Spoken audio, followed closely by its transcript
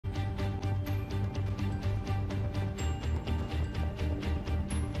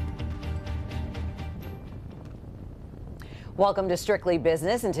Welcome to Strictly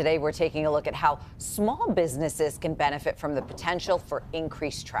Business, and today we're taking a look at how small businesses can benefit from the potential for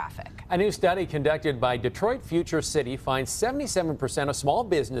increased traffic. A new study conducted by Detroit Future City finds 77% of small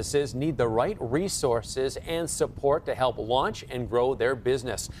businesses need the right resources and support to help launch and grow their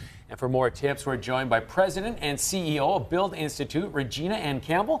business. And for more tips, we're joined by President and CEO of Build Institute, Regina Ann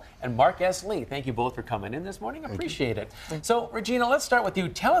Campbell, and Mark S. Lee. Thank you both for coming in this morning. Appreciate it. So, Regina, let's start with you.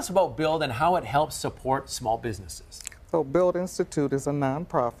 Tell us about Build and how it helps support small businesses. So Build Institute is a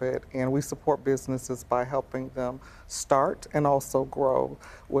nonprofit, and we support businesses by helping them start and also grow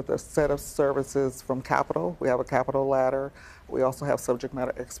with a set of services from capital. We have a capital ladder. We also have subject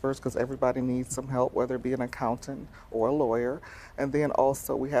matter experts because everybody needs some help, whether it be an accountant or a lawyer. And then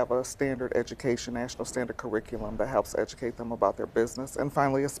also we have a standard education, national standard curriculum that helps educate them about their business. And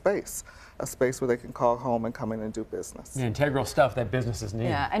finally, a space where they can call home and come in and do business. The integral stuff that businesses need.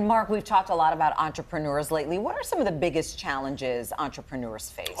 Yeah, and Mark, we've talked a lot about entrepreneurs lately. What are some of the biggest challenges entrepreneurs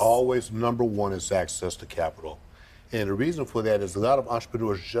face? Always number one is access to capital. And the reason for that is a lot of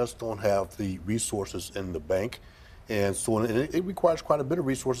entrepreneurs just don't have the resources in the bank. And so it requires quite a bit of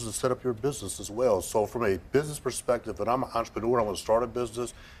resources to set up your business as well. So from a business perspective, if I'm an entrepreneur, I want to start a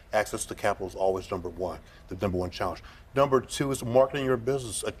business, access to capital is always the number one challenge. Number two is marketing your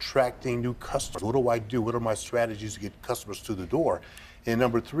business, attracting new customers. What do I do? What are my strategies to get customers to the door? And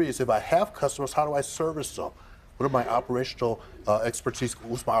number three is if I have customers, how do I service them? What are my operational expertise?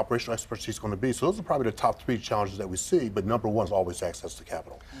 What's my operational expertise going to be? So those are probably the top three challenges that we see, but number one is always access to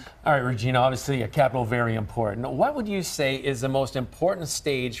capital. All right, Regina, obviously capital very important. What would you say is the most important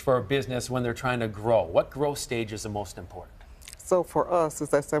stage for a business when they're trying to grow? What growth stage is the most important? So for us,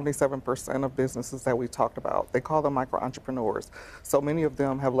 it's that 77% of businesses that we talked about. They call them micro-entrepreneurs. So many of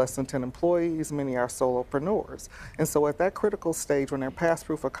them have less than 10 employees, many are solopreneurs. And so at that critical stage, when they're past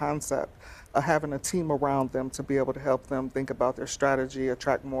proof of concept, having a team around them to be able to help them think about their strategy,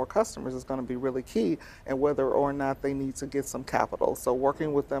 attract more customers is going to be really key, and whether or not they need to get some capital. So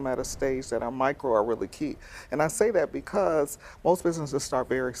working with them at a stage that are micro are really key. And I say that because most businesses start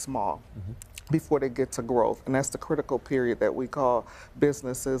very small. Before they get to growth. And that's the critical period that we call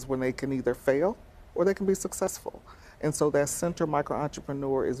businesses when they can either fail or they can be successful. And so that center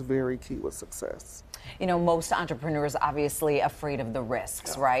micro-entrepreneur is very key with success. You know, most entrepreneurs obviously afraid of the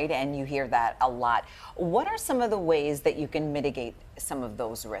risks, right? And you hear that a lot. What are some of the ways that you can mitigate some of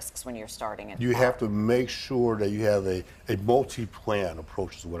those risks when you're starting? You have to make sure that you have a multi-plan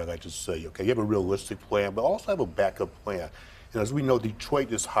approach is what I like to say. Okay, you have a realistic plan, but also have a backup plan. And as we know,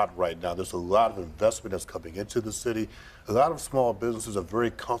 Detroit is hot right now. There's a lot of investment that's coming into the city. A lot of small businesses are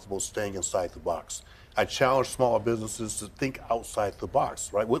very comfortable staying inside the box. I challenge small businesses to think outside the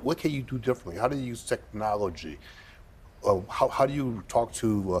box, right? What can you do differently? How do you use technology? How do you talk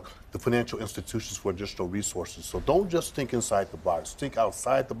to the financial institutions for additional resources? So don't just think inside the box. Think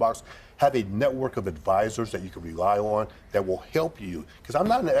outside the box. Have a network of advisors that you can rely on that will help you. Because I'm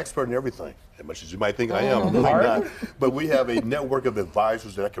not an expert in everything, as much as you might think I am. I'm really not. But we have a network of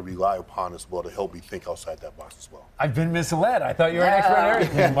advisors that I can rely upon as well to help me think outside that box as well. I've been misled. I thought you were an expert in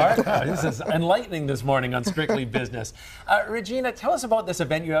everything, Mark. This is enlightening this morning on Strictly Business. Regina, tell us about this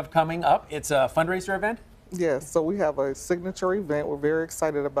event you have coming up. It's a fundraiser event? Yes, so we have a signature event we're very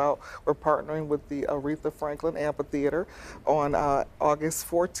excited about. We're partnering with the Aretha Franklin Amphitheater on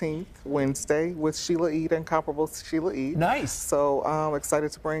August 14th, Wednesday, with Sheila E., the incomparable Sheila E. Nice. So I'm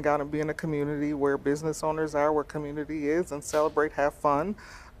excited to bring out and be in a community where business owners are, where community is, and celebrate, have fun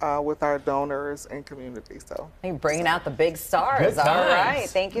with our donors and community. So you're bringing out the big stars. Good All times. right.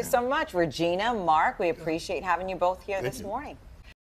 Thank you so much, Regina, Mark. We appreciate having you both here this morning.